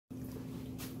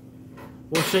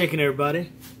What's shaking, everybody?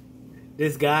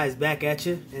 This guy is back at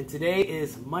you, and today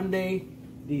is Monday,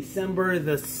 December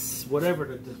the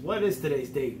what is today's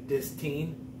date? Today's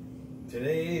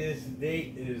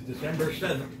date is December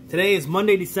 7th. Today is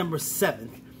Monday, December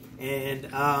 7th, and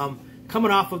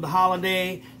coming off of the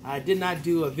holiday, I did not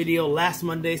do a video last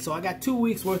Monday, so I got 2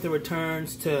 weeks worth of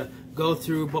returns to go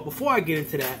through. But before I get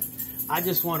into that, I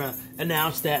just want to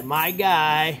announce that my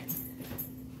guy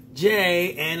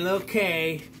Jay and Lil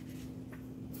K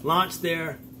launched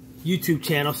their YouTube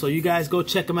channel, so you guys go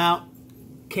check them out.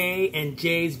 K and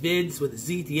Jay Vidz with a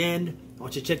Z at the end. I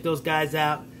want you to check those guys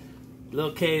out.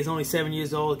 Lil K is only 7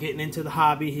 years old, getting into the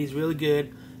hobby. He's really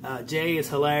good. Jay is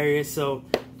hilarious, so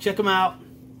check him out.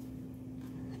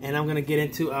 And I'm gonna get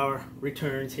into our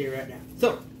returns here right now.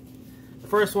 So the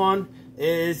first one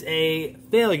is a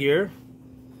failure.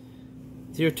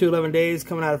 0-11 days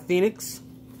coming out of Phoenix,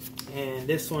 and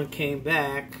this one came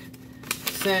back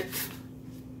sent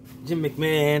Jim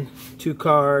McMahon 2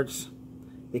 cards.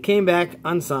 They came back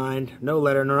unsigned, no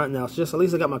letter, no nothing else. Just at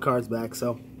least I got my cards back,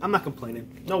 so I'm not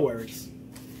complaining. No worries.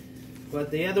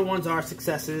 But the other ones are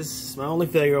successes. It's my only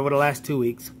failure over the last 2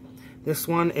 weeks. This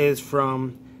one is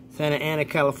from Santa Ana,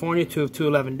 California,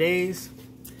 2-11 days.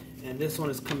 And this one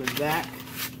is coming back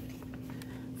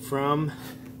from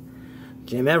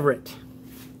Jim Everett.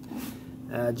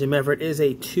 Jim Everett is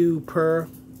a 2 per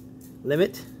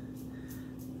limit.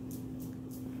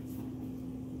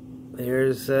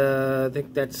 There's, I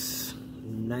think that's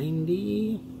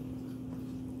 90.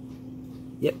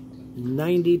 Yep,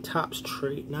 90 tops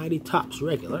trade, 90 tops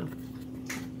regular.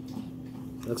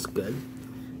 Looks good.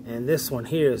 And this one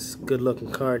here is a good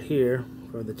looking card here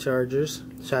for the Chargers.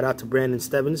 Shout out to Brandon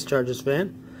Stebbins, Chargers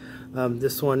fan.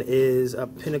 This one is a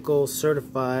Pinnacle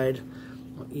certified.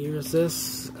 What year is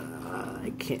this?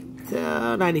 I can't,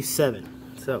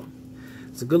 97. So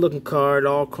it's a good looking card,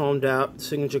 all chromed out. The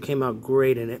signature came out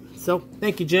great in it. So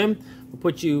thank you, Jim. We'll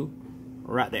put you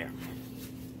right there.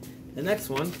 The next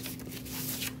one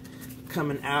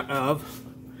coming out of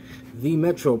the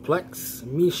Metroplex,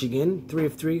 Michigan,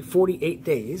 3-3, 48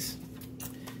 days.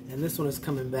 And this one is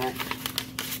coming back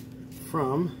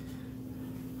from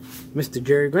Mr.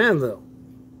 Jerry Granville.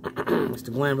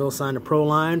 Mr. Granville signed a pro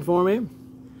line for me.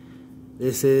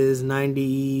 This is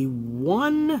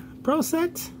 91 pro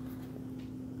set.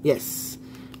 Yes,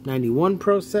 91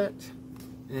 pro set,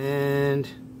 and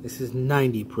this is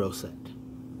 90 pro set.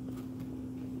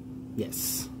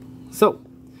 Yes. So,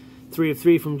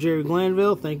 3-3 from Jerry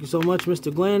Glanville. Thank you so much,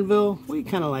 Mr. Glanville. We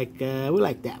kind of like, we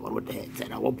like that one with the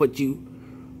headset. I will put you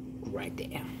right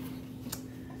there.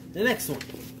 The next one,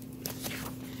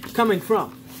 coming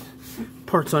from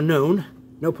Parts Unknown,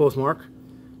 no postmark,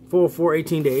 4-4,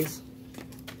 18 days.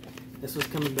 This was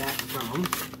coming back from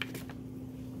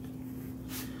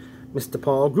Mr.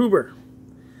 Paul Gruber.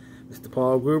 Mr.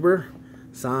 Paul Gruber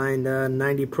signed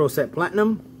 90 Pro Set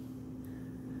Platinum.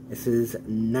 This is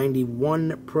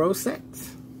 91 Pro Set,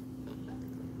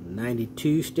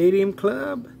 92 Stadium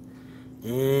Club,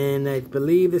 and I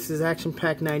believe this is Action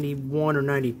Pack 91 or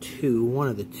 92, one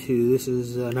of the two. This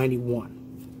is 91.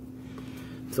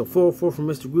 So 4-4 from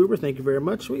Mr. Gruber. Thank you very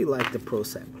much. We like the Pro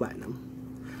Set Platinum.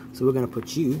 So we're going to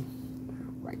put you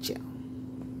right here.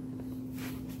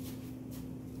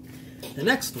 The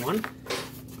next one,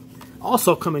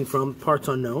 also coming from Parts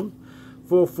Unknown,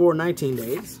 4-4, 19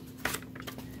 days.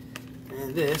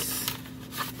 And this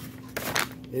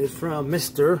is from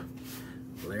Mr.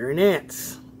 Larry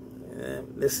Nance.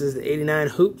 This is the 89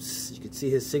 Hoops. You can see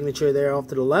his signature there off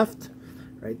to the left,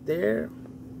 right there.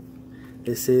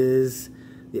 This is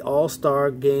the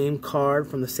All-Star Game card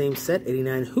from the same set,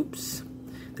 89 Hoops.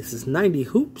 This is 90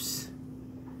 Hoops.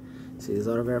 See his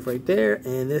autograph right there,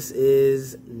 and this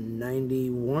is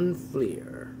 91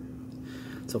 Fleer.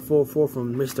 So 4-4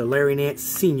 from Mr. Larry Nance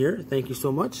Sr. Thank you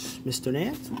so much, Mr.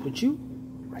 Nance. We'll put you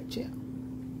right here.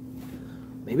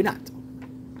 Maybe not.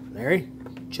 Larry,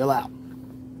 chill out.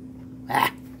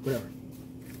 Ah, whatever.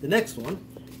 The next one,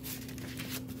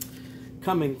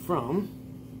 coming from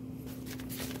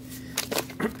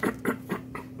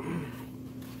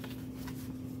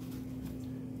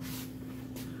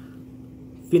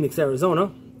Phoenix,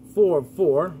 Arizona,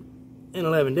 4-4 in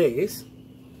 11 days.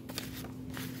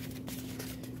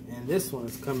 And this one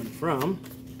is coming from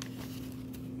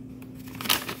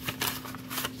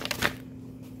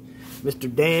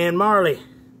Mr. Dan Marley.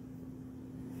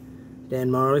 Dan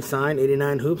Marley signed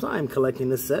 89 Hoops. I'm collecting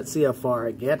this set. See how far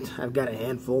I get. I've got a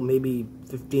handful, maybe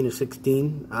 15 or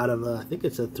 16 out of, I think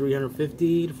it's a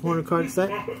 350 to 400 card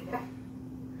set.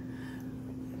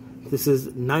 This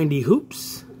is 90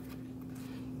 Hoops.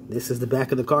 This is the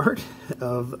back of the card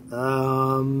of,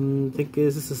 I think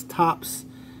this is Topps.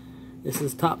 This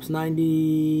is Topps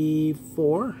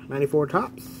 94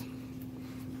 Topps.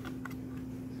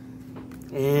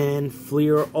 And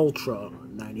Fleer Ultra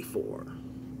 94.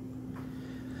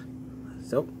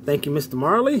 So, thank you, Mr.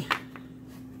 Marley.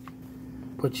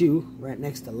 Put you right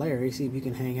next to Larry. See if you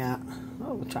can hang out.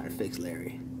 Oh, we'll try to fix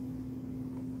Larry.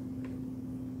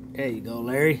 There you go,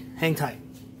 Larry. Hang tight.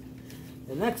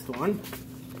 The next one,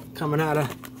 coming out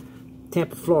of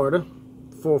Tampa, Florida.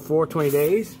 4/4, 20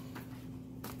 days.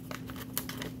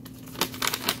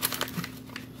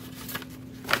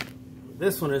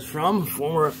 This one is from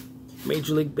former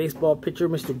Major League Baseball pitcher,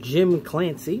 Mr. Jim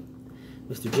Clancy.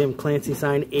 Mr. Jim Clancy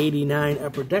signed 89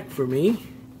 Upper Deck for me.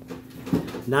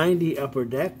 90 Upper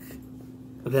Deck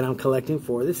that I'm collecting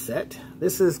for this set.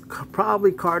 This is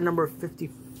probably card number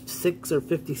 56 or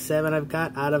 57 I've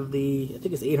got out of the, I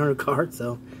think it's 800 cards,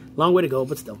 so long way to go,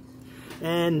 but still.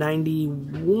 And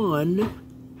 91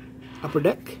 Upper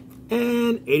Deck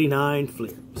and 89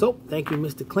 Fleer. So, thank you,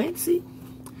 Mr. Clancy.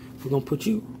 We're going to put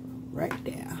you right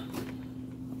there.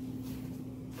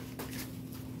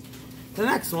 The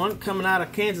next one, coming out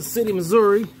of Kansas City,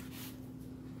 Missouri.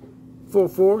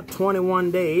 4/4,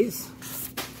 21 days.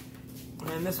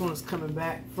 And this one is coming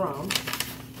back from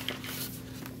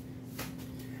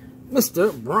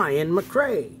Mr. Brian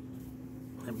McRae.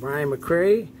 And Brian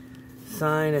McRae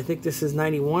signed, I think this is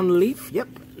 91 Leaf. Yep,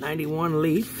 91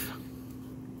 Leaf.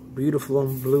 Beautiful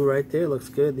blue right there. Looks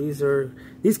good.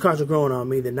 These cards are growing on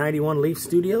me. The 91 Leaf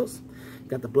Studios.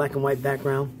 Got the black and white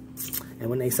background. And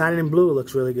when they sign it in blue, it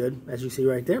looks really good. As you see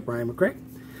right there, Brian McRae.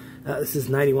 This is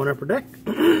 91 Upper Deck.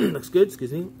 Looks good,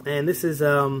 excuse me. And this is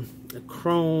a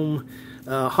chrome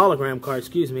hologram card,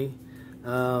 excuse me.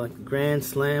 Grand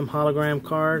Slam hologram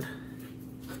card.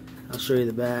 I'll show you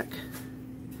the back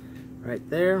right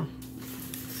there.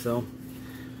 So,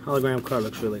 hologram card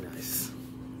looks really nice.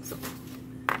 So,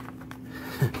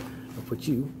 I'll put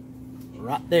you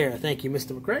right there. Thank you,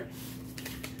 Mr. McRae.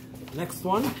 Next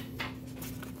one.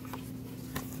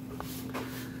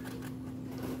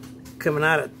 Coming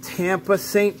out of Tampa,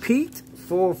 St. Pete,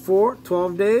 4/4,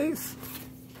 12 days.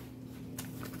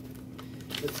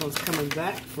 This one's coming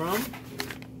back from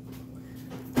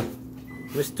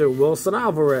Mr. Wilson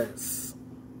Alvarez.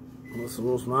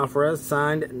 Wilson Alvarez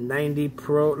signed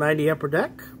 90 Upper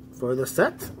Deck for the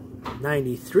set.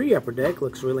 93 Upper Deck,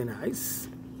 looks really nice.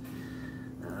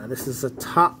 This is a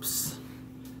Topps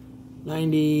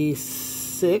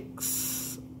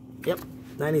 96. Yep,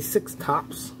 96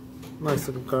 Topps. Nice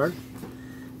looking card.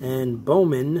 And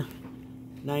Bowman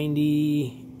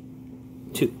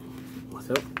 92.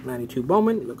 So 92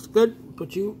 Bowman, looks good.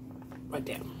 Put you right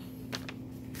there.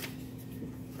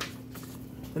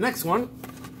 The next one,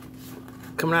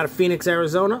 coming out of Phoenix,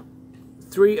 Arizona,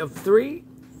 3 of 3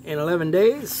 in 11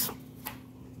 days.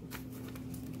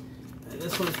 And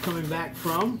this one is coming back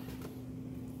from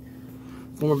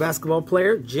former basketball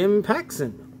player Jim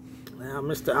Paxson. Now,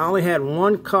 I only had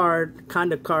one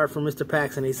kind of card from Mr.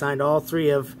 Paxson. He signed all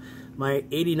 3 of my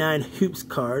 89 Hoops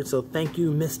cards. So thank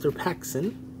you, Mr.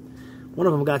 Paxson. One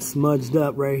of them got smudged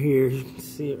up right here. You can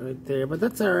see it right there. But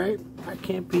that's all right. I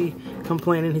can't be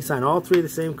complaining. He signed all 3 of the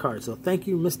same cards. So thank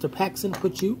you, Mr. Paxson.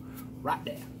 Put you right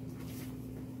there.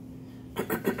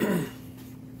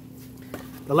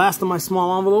 The last of my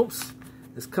small envelopes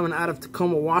is coming out of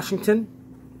Tacoma, Washington.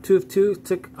 2 of 2.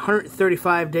 Took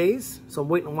 135 days. So I'm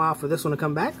waiting a while for this one to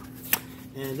come back.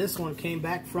 And this one came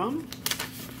back from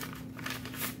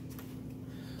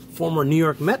former New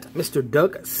York Met, Mr.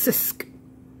 Doug Sisk.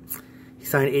 He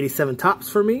signed 87 Topps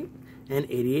for me and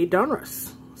 88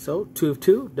 Donruss. So 2 of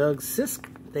 2, Doug Sisk.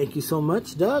 Thank you so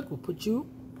much, Doug. We'll put you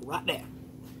right there.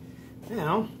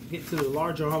 Now, get to the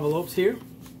larger envelopes here.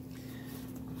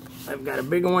 I've got a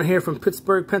bigger one here from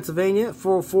Pittsburgh, Pennsylvania.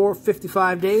 4/4,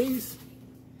 55 days.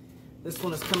 This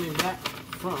one is coming back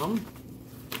from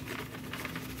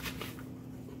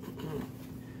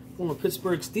former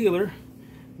Pittsburgh Steeler,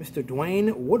 Mr.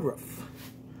 Dwayne Woodruff.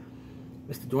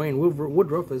 Mr. Dwayne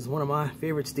Woodruff is one of my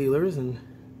favorite Steelers, and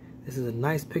this is a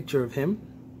nice picture of him.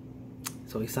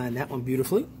 So he signed that one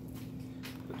beautifully.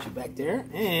 Put you back there.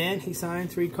 And he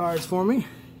signed 3 cards for me.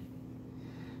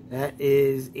 That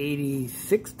is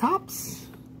 86 Topps.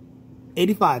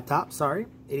 85 Topps, sorry.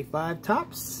 85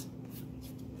 Topps.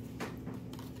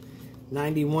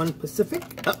 91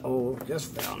 Pacific. Uh-oh,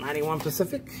 just fell. 91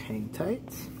 Pacific. Hang tight.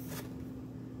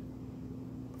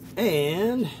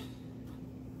 And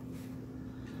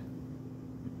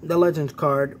the Legends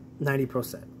card, 90 Pro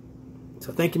set.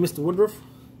 So thank you, Mr. Woodruff.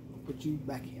 Put you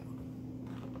back here.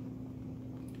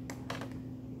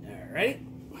 Alright.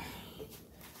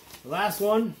 The last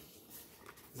one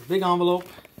is a big envelope.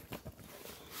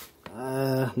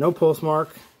 No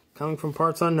postmark. Coming from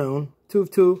parts unknown. 2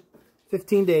 of 2.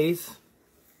 15 days.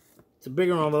 It's a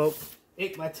bigger envelope.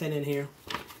 8 by 10 in here.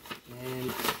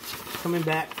 And coming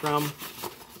back from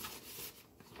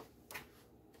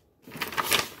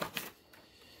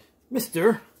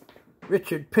Mr.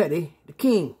 Richard Petty, the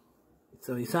King.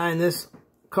 So he signed this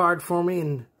card for me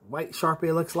in white Sharpie,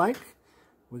 it looks like.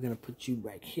 We're going to put you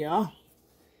back here.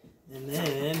 And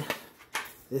then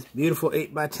this beautiful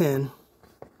 8 by 10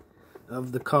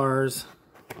 of the Cars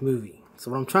movie.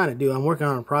 So what I'm trying to do, I'm working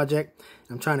on a project.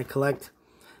 I'm trying to collect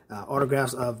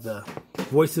autographs of the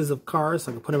voices of Cars,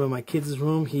 so I can put him in my kids'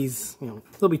 room. He's,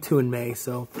 he'll be 2 in May,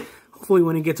 so hopefully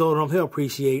when he gets older, he'll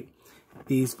appreciate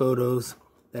these photos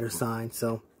that are signed.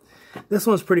 So this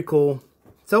one's pretty cool.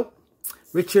 So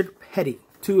Richard Petty,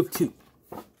 2 of 2.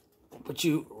 Put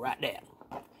you right there.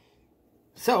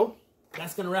 So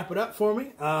that's gonna wrap it up for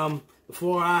me.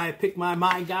 Before I pick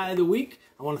my Guy of the Week,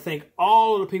 I want to thank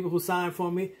all of the people who signed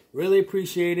for me. Really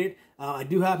appreciate it. I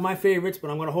do have my favorites, but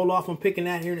I'm going to hold off on picking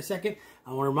that here in a second.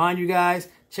 I want to remind you guys,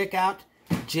 check out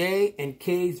J and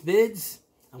K's Vidz.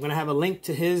 I'm going to have a link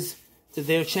to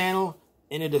their channel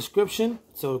in the description,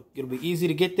 so it'll be easy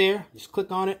to get there. Just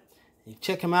click on it and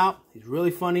check him out. He's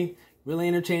really funny, really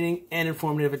entertaining, and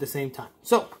informative at the same time.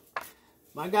 So,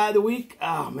 my Guy of the Week.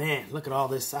 Oh man, look at all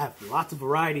this. I have lots of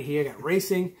variety here. I got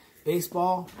racing,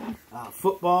 baseball,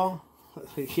 football.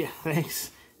 Yeah,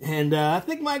 thanks. And I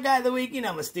think my Guy of the Week,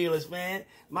 I'm a Steelers fan.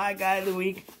 My Guy of the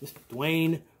Week is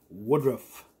Dwayne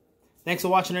Woodruff. Thanks for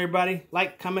watching, everybody.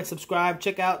 Like, comment, subscribe.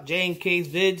 Check out J and K's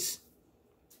Vidz.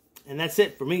 And that's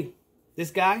it for me.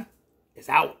 This guy is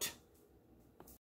out.